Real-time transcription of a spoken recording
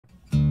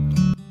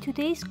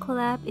Today's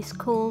collab is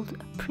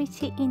called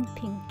Pretty in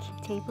Pink,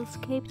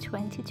 Tablescape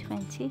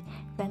 2020.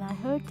 When I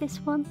heard this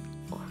one,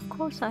 of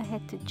course I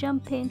had to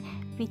jump in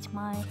with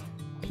my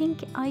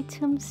pink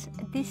items.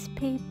 This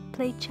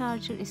plate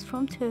charger is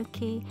from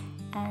Turkey,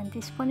 and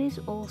this one is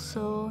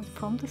also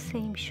from the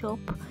same shop.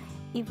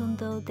 Even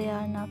though they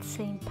are not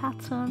same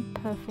pattern,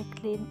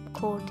 perfectly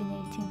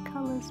coordinating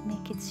colors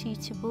make it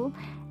suitable.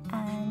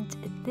 And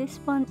this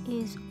one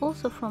is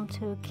also from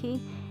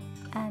Turkey,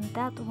 and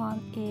that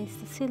one is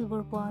the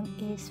silver one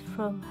is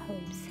from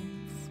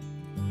HomeSense.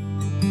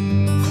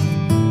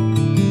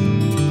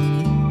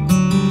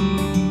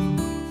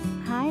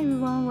 Hi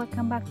everyone,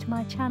 welcome back to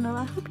my channel.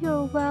 I hope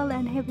you're well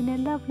and having a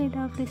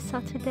lovely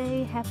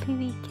Saturday. Happy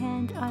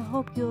weekend. I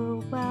hope you're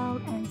well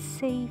and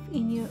safe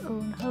in your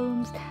own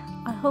homes.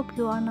 I hope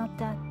you are not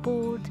that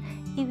bored.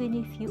 Even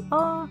if you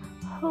are,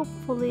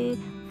 hopefully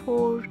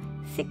for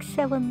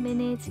 6-7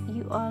 minutes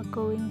you are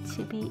going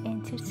to be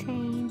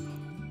entertained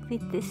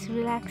with this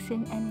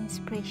relaxing and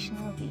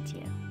inspirational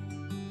video.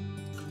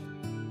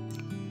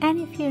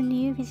 And if you're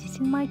new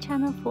visiting my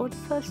channel for the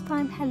first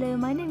time, hello,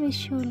 my name is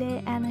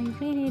Shule and I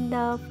really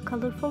love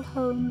colorful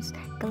homes,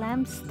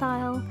 glam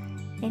style,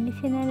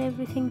 anything and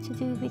everything to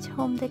do with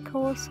home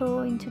decor. So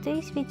in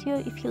today's video,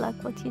 if you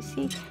like what you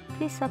see,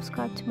 please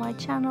subscribe to my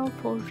channel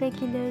for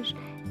regular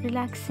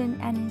relaxing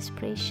and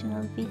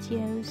inspirational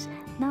videos.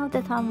 Now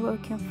that I'm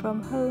working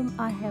from home,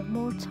 I have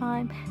more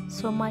time,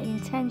 so my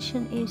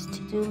intention is to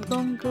do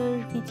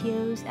longer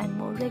videos and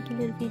more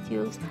regular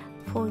videos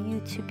for you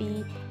to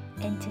be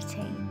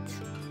entertained.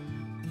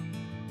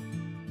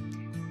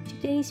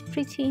 Today's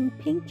Pretty in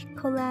Pink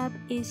collab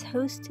is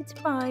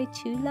hosted by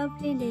two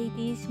lovely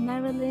ladies,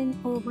 Marilyn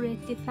over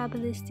at the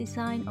Fabulous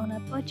Design on a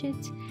Budget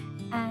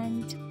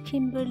and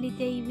Kimberly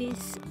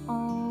Davis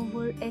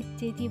over at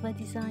the Diva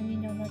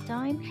Designing on a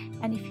Dime.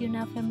 And if you're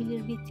not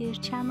familiar with their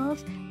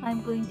channels,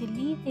 I'm going to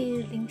leave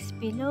their links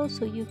below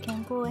so you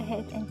can go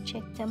ahead and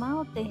check them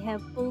out. They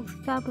have both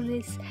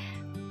fabulous,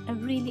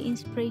 really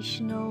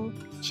inspirational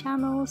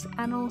channels,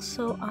 and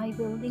also I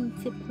will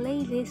link the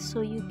playlist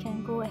so you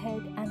can go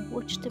ahead and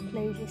watch the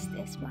playlist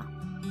as well.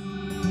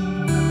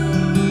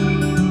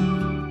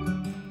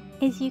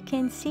 As you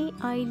can see,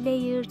 I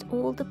layered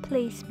all the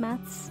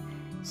placemats.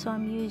 So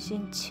I'm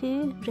using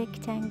two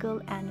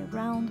rectangle and a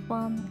round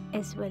one,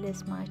 as well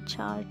as my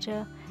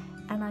charger,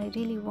 and I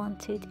really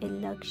wanted a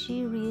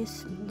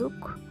luxurious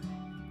look,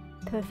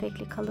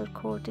 perfectly color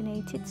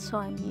coordinated, so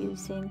I'm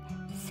using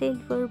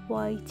silver,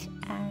 white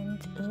and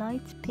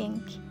light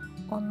pink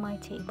on my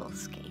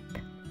tablescape.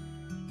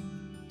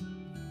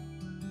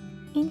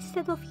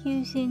 Instead of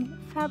using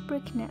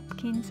fabric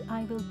napkins,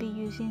 I will be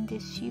using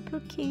this super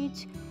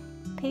cute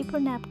paper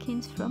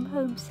napkins from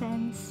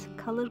HomeSense.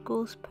 Color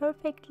goes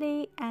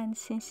perfectly, and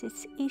since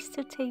it's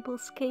Easter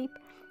tablescape,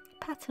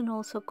 pattern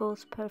also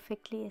goes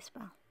perfectly as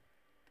well.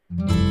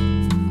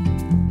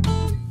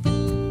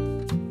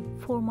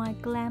 For my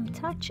glam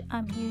touch,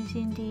 I'm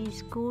using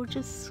these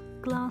gorgeous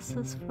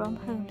glasses from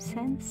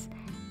HomeSense,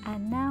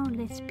 and now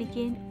let's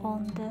begin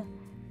on the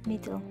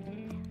middle.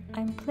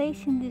 I'm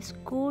placing this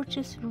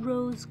gorgeous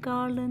rose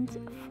garland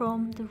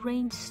from the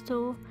Range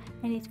store,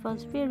 and it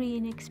was very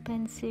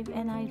inexpensive,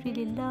 and I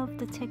really love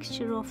the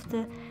texture of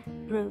the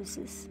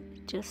roses.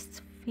 It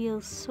just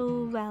feels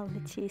so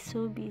velvety,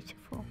 so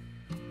beautiful.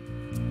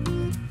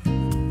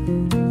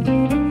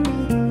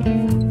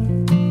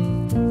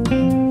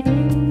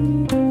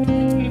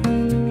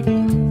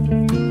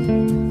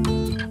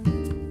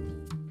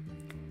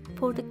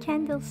 For the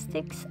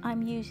candlesticks,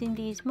 I'm using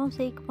these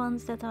mosaic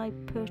ones that I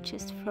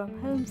purchased from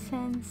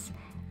HomeSense,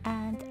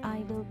 and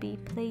I will be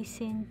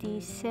placing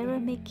these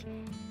ceramic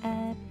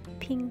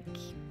pink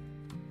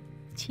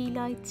tea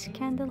light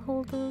candle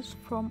holders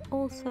from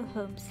also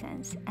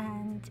HomeSense,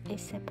 and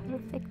it's a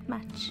perfect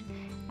match,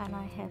 and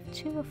I have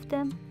two of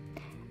them.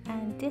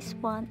 And this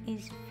one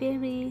is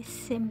very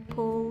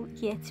simple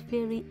yet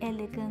very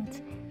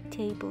elegant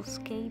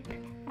tablescape,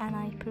 and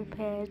I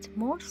prepared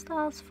more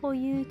styles for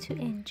you to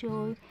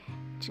enjoy.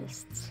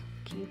 Just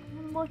keep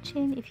on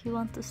watching if you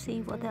want to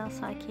see what else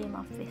I came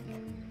up with.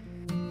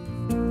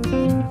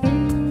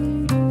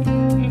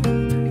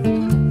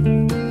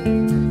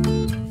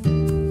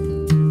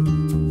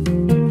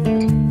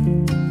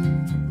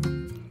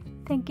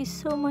 Thank you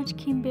so much,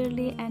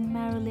 Kimberly and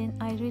Marilyn.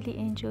 I really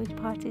enjoyed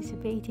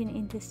participating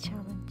in this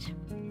challenge.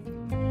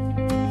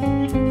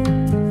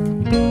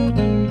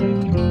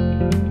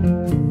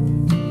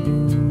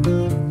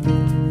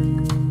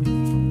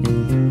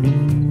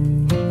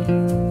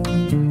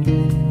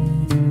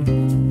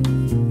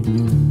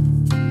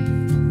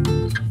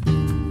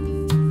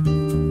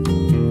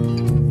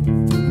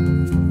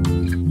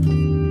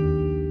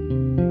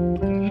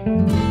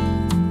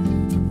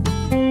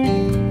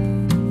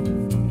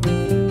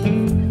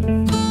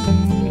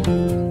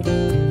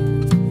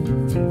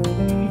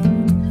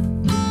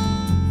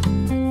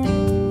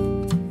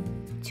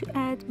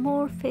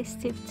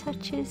 Festive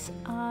touches,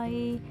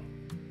 I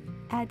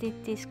added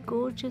this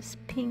gorgeous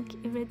pink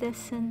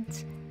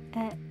iridescent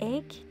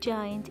egg,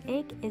 giant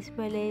egg, as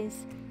well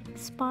as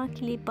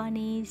sparkly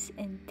bunnies,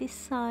 and this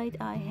side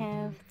I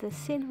have the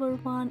silver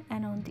one,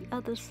 and on the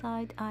other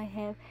side I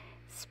have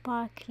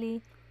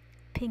sparkly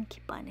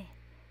pink bunny.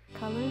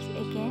 Colors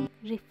again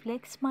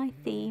reflects my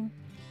theme,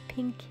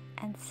 pink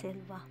and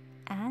silver,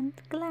 and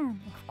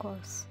glam of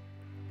course.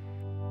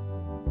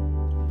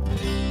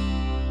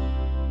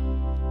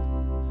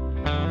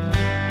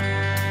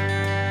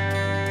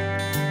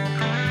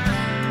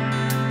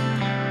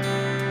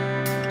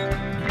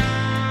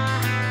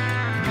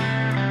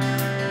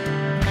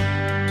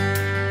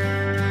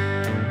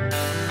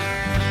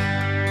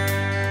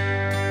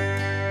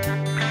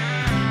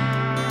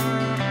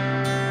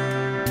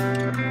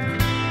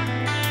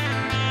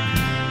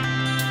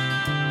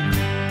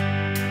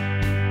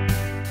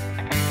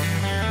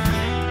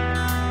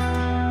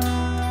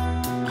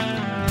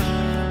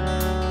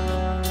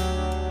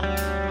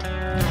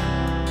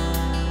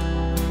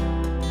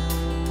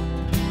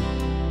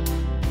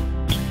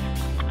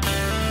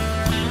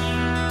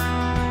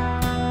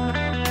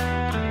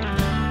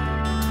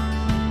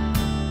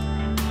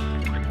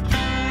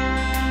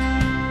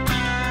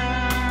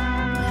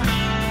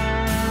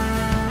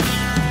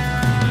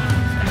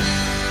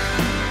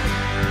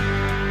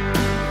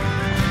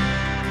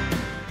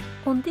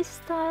 On this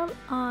style,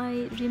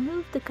 I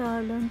removed the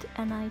garland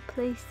and I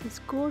placed this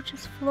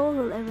gorgeous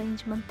floral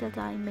arrangement that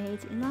I made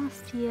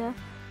last year,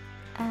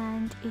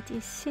 and it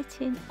is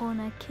sitting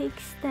on a cake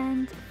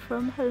stand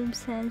from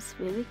HomeSense,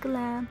 very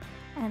glam,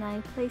 and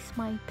I place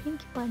my pink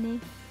bunny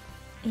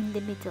in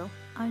the middle.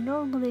 I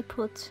normally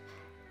put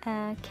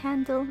a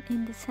candle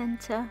in the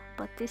center,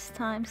 but this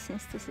time,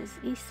 since this is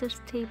Easter's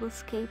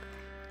Tablescape,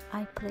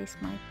 I place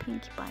my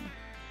pink bunny.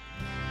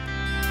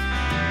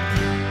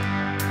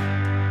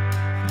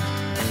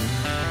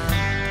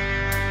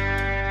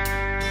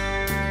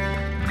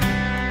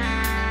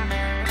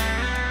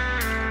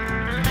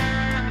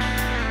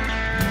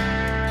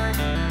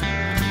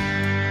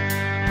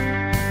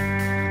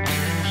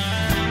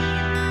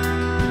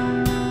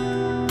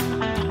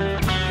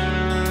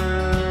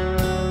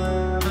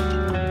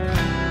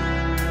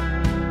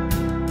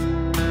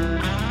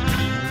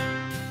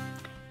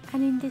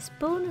 This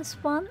bonus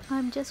one,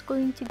 I'm just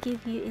going to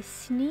give you a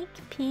sneak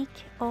peek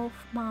of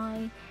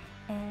my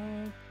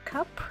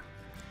cup,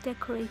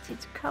 decorated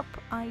cup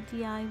I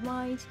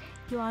DIY'd.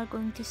 You are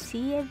going to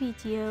see a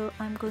video.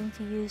 I'm going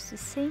to use the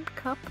same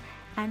cup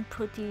and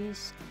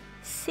produce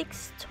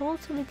 6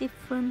 totally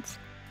different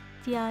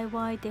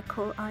DIY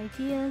decor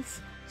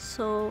ideas,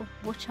 so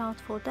watch out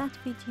for that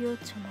video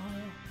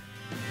tomorrow.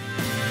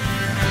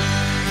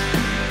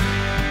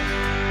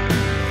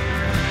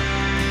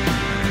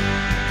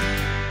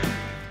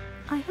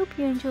 I hope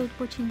you enjoyed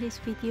watching this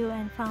video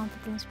and found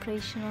it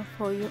inspirational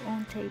for your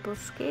own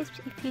tablescapes.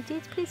 If you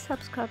did, please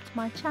subscribe to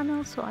my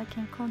channel so I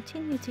can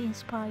continue to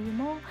inspire you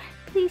more.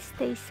 Please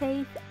stay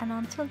safe, and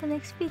until the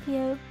next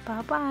video,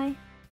 bye bye.